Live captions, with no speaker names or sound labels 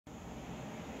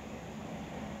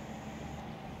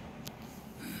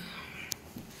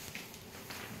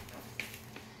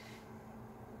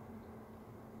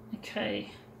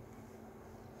Okay.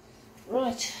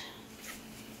 Right.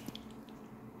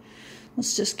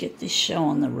 Let's just get this show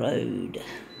on the road.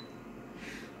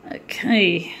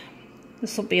 Okay.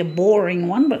 This will be a boring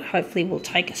one, but hopefully we'll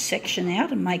take a section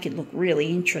out and make it look really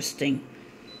interesting.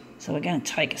 So we're going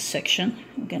to take a section.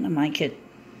 We're going to make it,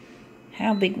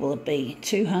 how big will it be?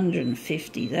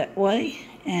 250 that way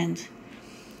and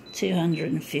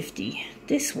 250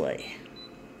 this way.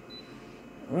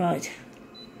 Right.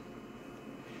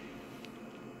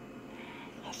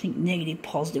 I think negative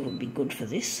positive would be good for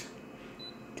this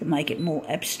to make it more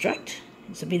abstract.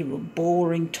 It's a bit of a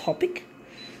boring topic,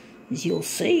 as you'll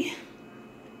see.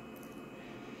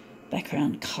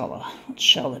 Background colour, what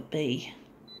shall it be?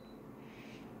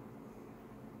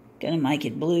 Going to make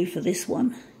it blue for this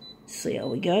one. See how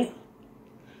we go.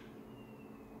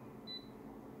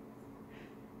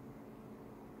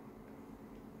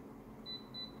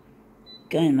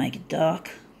 Going to make it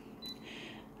dark.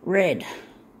 Red.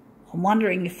 I'm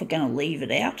wondering if we're going to leave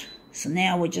it out. So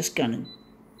now we're just going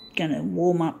to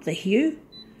warm up the hue.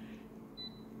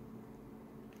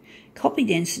 Copy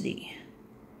density.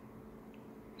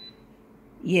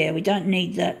 Yeah, we don't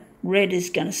need that. Red is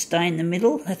going to stay in the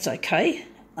middle. That's okay.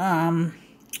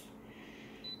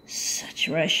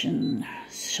 Saturation,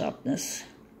 sharpness.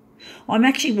 I'm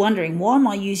actually wondering, why am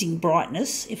I using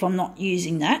brightness if I'm not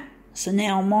using that? So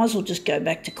now I might as well just go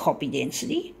back to copy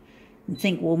density and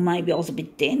think, well, maybe I was a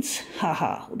bit dense.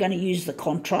 Haha, we're going to use the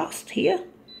contrast here.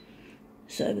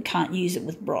 So we can't use it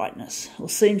with brightness. We'll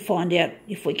soon find out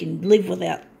if we can live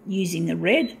without using the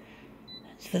red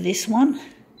for this one.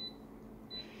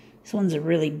 This one's a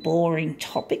really boring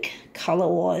topic,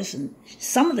 colour-wise, and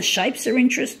some of the shapes are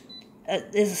interesting.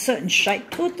 There's a certain shape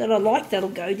to it that I like that'll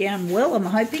go down well, I'm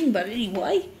hoping, but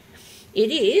anyway,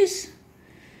 it is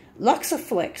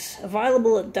Luxaflex,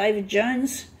 available at David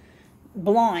Jones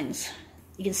blinds.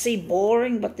 You can see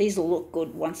boring, but these will look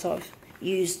good once I've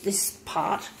used this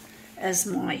part as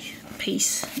my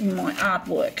piece in my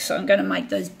artwork. So I'm going to make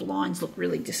those blinds look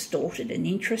really distorted and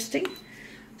interesting.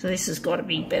 So this has got to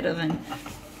be better than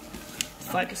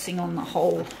focusing on the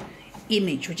whole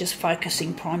image. We're just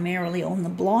focusing primarily on the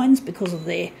blinds because of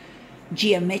their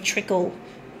geometrical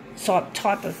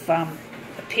type of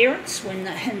appearance,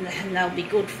 and they'll be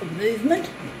good for movement,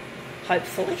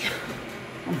 hopefully.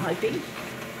 I'm hoping.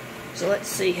 So let's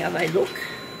see how they look.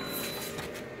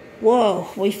 Whoa,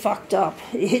 we fucked up.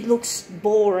 It looks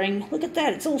boring. Look at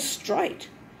that, it's all straight.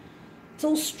 It's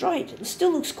all straight. It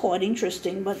still looks quite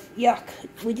interesting, but yuck,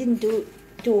 we didn't do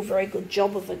a very good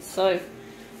job of it, so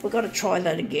we've got to try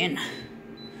that again.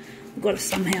 We've got to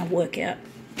somehow work out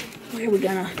where we're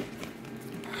going to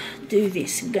do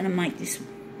this. We're going to make this.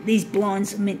 These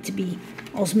blinds are meant to be,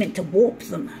 I was meant to warp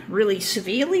them really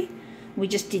severely. We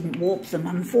just didn't warp them,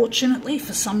 unfortunately.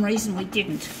 For some reason we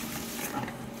didn't.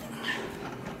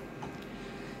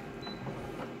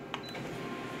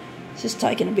 It's just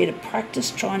taking a bit of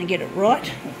practice trying to get it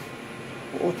right.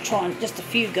 Or trying just a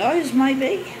few goes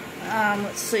maybe.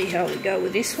 Let's see how we go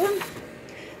with this one.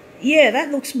 Yeah,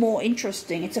 that looks more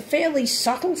interesting. It's a fairly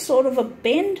subtle sort of a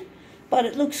bend, but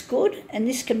it looks good, and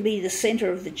this can be the centre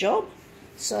of the job.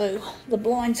 So the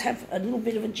blinds have a little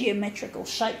bit of a geometrical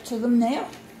shape to them now.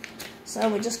 So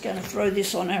we're just going to throw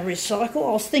this on our recycle.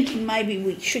 I was thinking maybe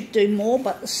we should do more,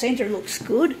 but the centre looks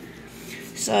good.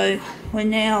 So we're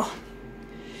now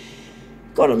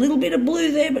got a little bit of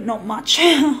blue there, but not much,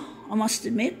 I must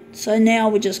admit. So now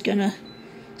we're just going to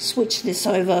switch this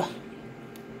over.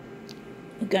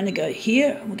 We're going to go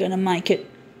here. We're going to make it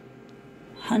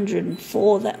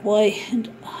 104 that way and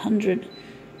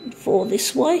 104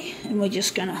 this way. And we're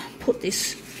just going to put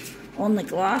this on the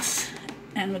glass,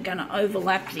 and we're going to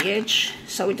overlap the edge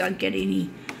so we don't get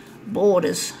any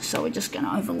borders. So we're just going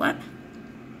to overlap,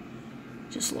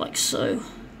 just like so.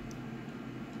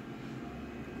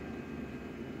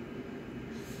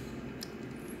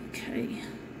 Okay,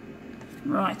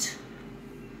 right.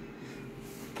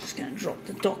 Just going to drop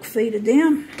the dock feeder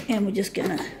down, and we're just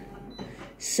going to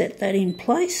set that in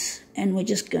place, and we're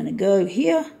just going to go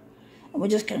here, and we're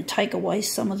just going to take away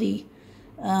some of the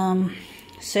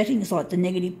settings like the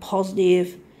negative,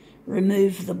 positive,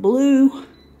 remove the blue,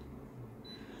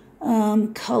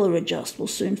 colour adjust. We'll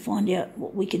soon find out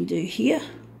what we can do here.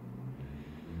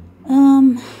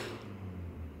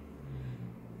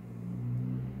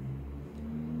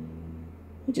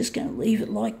 We're just going to leave it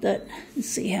like that and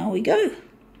see how we go.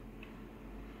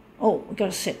 Oh, we've got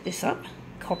to set this up,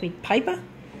 copied paper,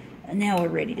 and now we're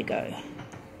ready to go.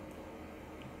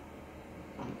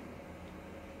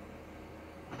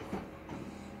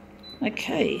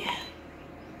 Okay.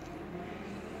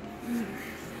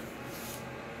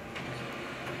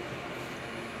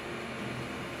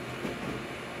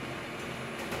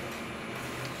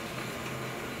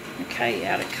 Okay,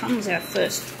 out it comes, our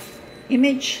first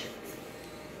image.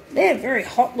 They're very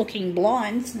hot looking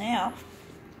blinds now.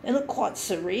 They look quite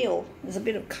surreal. There's a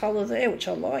bit of colour there, which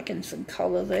I like, and some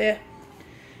colour there.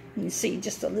 You can see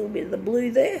just a little bit of the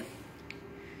blue there.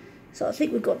 So I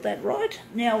think we've got that right.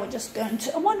 Now we're just going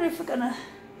to, I wonder if we're going to,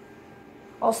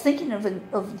 I was thinking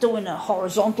of doing a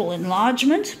horizontal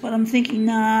enlargement, but I'm thinking,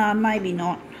 nah, maybe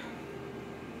not.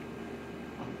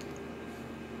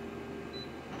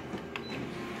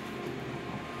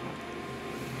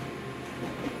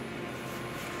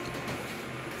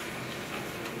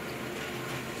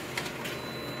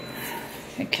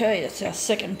 Okay, that's our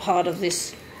second part of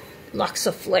this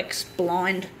Luxaflex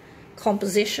blind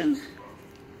composition.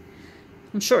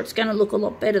 I'm sure it's going to look a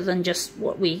lot better than just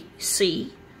what we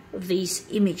see of these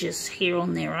images here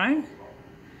on their own.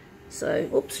 So,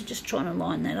 oops, just trying to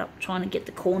line that up, trying to get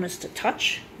the corners to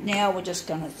touch. Now we're just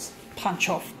going to punch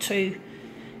off 2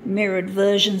 mirrored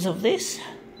versions of this.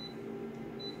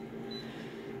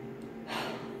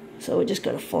 So we're just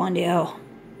got to find our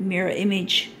mirror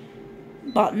image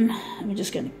button, and we're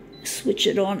just going to switch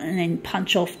it on and then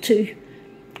punch off 2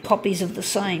 copies of the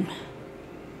same.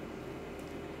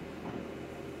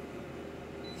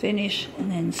 Finish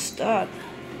and then start.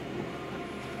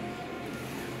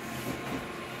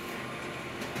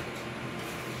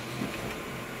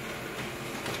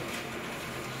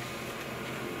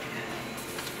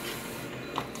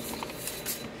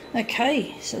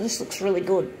 Okay, so this looks really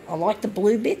good. I like the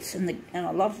blue bits and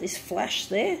I love this flash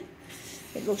there.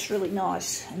 It looks really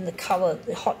nice, and the colour,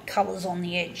 the hot colours on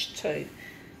the edge too.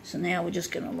 So now we're just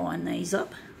going to line these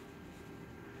up.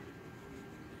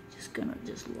 Just going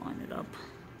to line it up.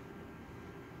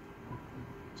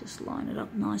 Just line it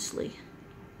up nicely.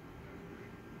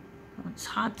 It's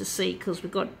hard to see because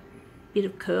we've got a bit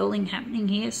of curling happening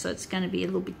here, so it's going to be a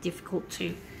little bit difficult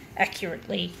to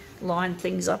accurately line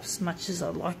things up as much as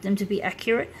I'd like them to be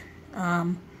accurate.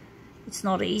 It's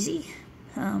not easy,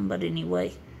 but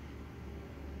anyway.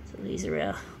 So these are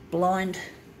our blind.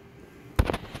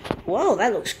 Wow,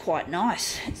 that looks quite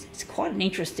nice. It's quite an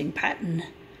interesting pattern.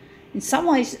 In some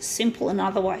ways it's simple, in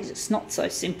other ways it's not so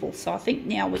simple. So I think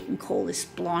now we can call this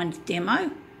blind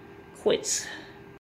demo quits.